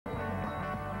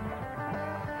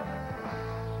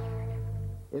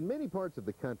In many parts of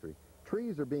the country,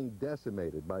 trees are being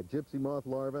decimated by gypsy moth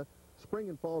larvae, spring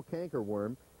and fall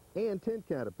cankerworm, and tent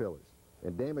caterpillars,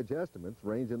 and damage estimates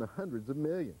range in the hundreds of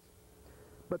millions.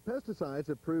 But pesticides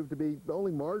have proved to be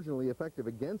only marginally effective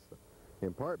against them,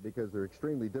 in part because they're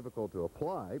extremely difficult to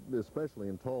apply, especially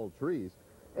in tall trees,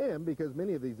 and because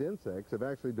many of these insects have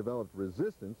actually developed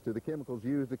resistance to the chemicals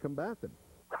used to combat them.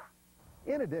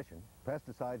 In addition,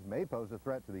 pesticides may pose a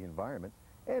threat to the environment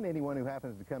and anyone who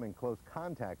happens to come in close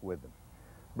contact with them.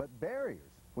 But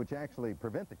barriers, which actually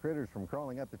prevent the critters from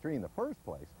crawling up the tree in the first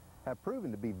place, have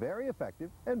proven to be very effective,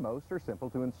 and most are simple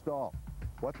to install.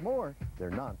 What's more,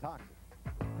 they're non-toxic.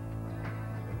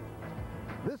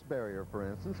 This barrier, for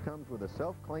instance, comes with a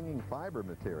self-clinging fiber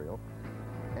material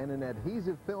and an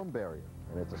adhesive film barrier,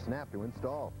 and it's a snap to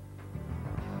install.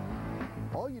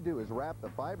 All you do is wrap the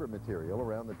fiber material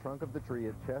around the trunk of the tree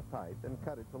at chest height and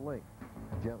cut it to length,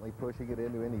 gently pushing it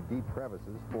into any deep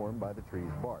crevices formed by the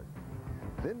tree's bark.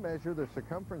 Then measure the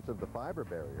circumference of the fiber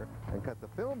barrier and cut the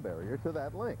film barrier to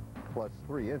that length, plus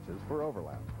 3 inches for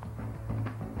overlap.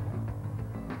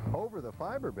 Over the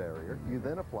fiber barrier, you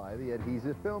then apply the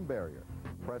adhesive film barrier,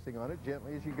 pressing on it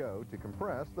gently as you go to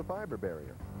compress the fiber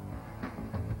barrier.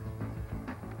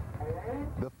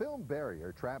 The film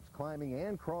barrier traps climbing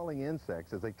and crawling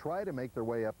insects as they try to make their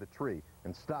way up the tree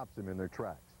and stops them in their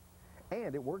tracks.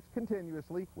 And it works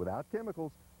continuously, without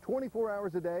chemicals, 24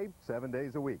 hours a day, 7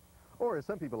 days a week. Or as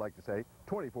some people like to say,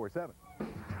 24/7.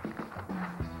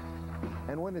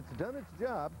 And when it's done its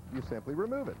job, you simply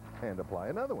remove it and apply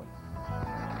another one.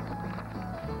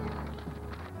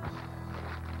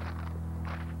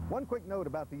 One quick note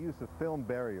about the use of film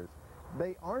barriers.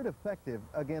 They aren't effective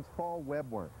against fall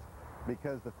webworms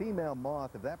because the female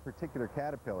moth of that particular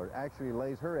caterpillar actually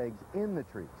lays her eggs in the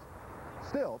trees.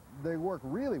 Still, they work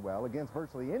really well against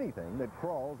virtually anything that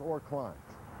crawls or climbs.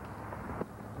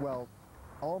 Well,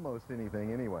 almost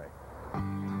anything anyway.